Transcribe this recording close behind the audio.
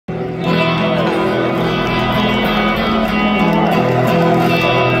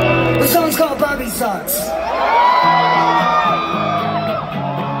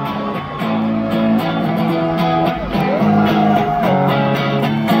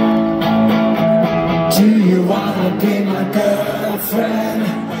wanna be my girlfriend?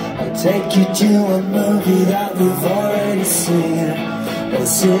 I'll take you to a movie that we've already seen. We'll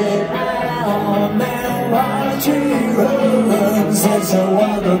sit at home and watch reruns. There's no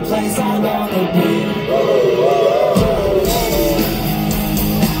other place I wanna be.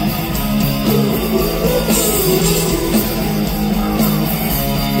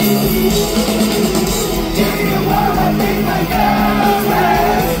 Do you wanna be my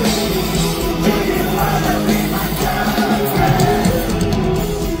girlfriend? Do you wanna be my girlfriend?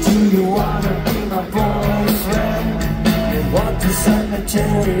 Do you wanna be my boyfriend? We walk to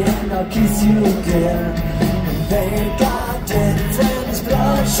cemetery and I'll kiss you again. And they got dead friends,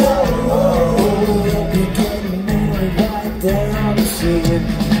 blood show. We'll be getting married right there on the scene.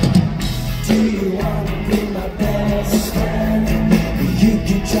 Do you wanna be my best friend? You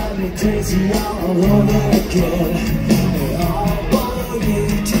can drive me crazy all over again. All for you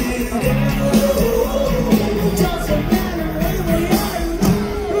to do. Doesn't matter who we are.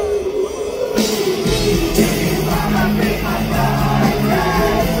 Do you wanna be my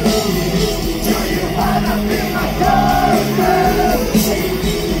girlfriend? Do you wanna be my girlfriend? Do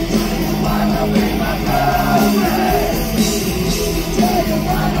you wanna be my girlfriend? Do you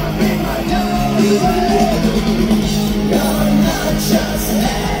wanna be my girlfriend? You're not just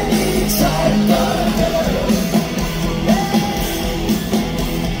any type of girl.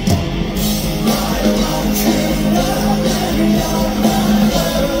 My one true love and you're my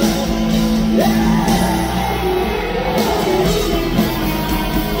love.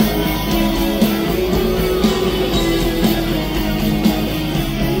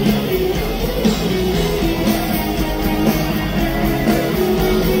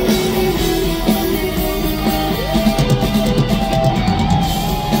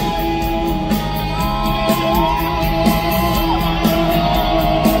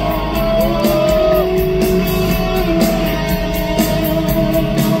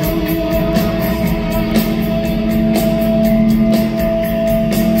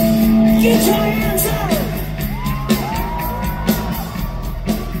 Get your hands up!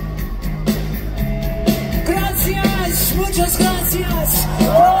 Gracias, muchas gracias.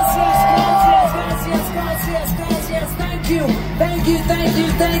 Gracias, gracias, gracias, gracias, gracias. Thank you, thank you, thank you,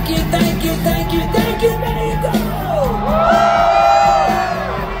 thank you, thank you, thank you, thank you, Mexico!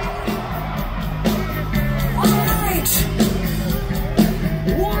 All right,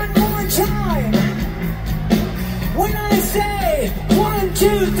 one more time. When I say 1,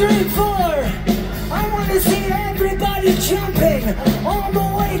 2, 3, 4, I want to see everybody jumping all the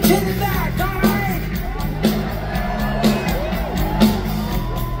way to the back, alright?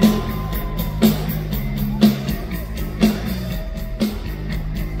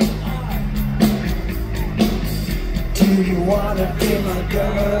 Do you wanna be my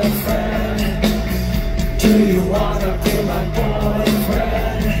girlfriend? Do you wanna be my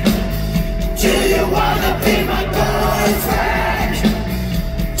boyfriend? Do you wanna be my boyfriend?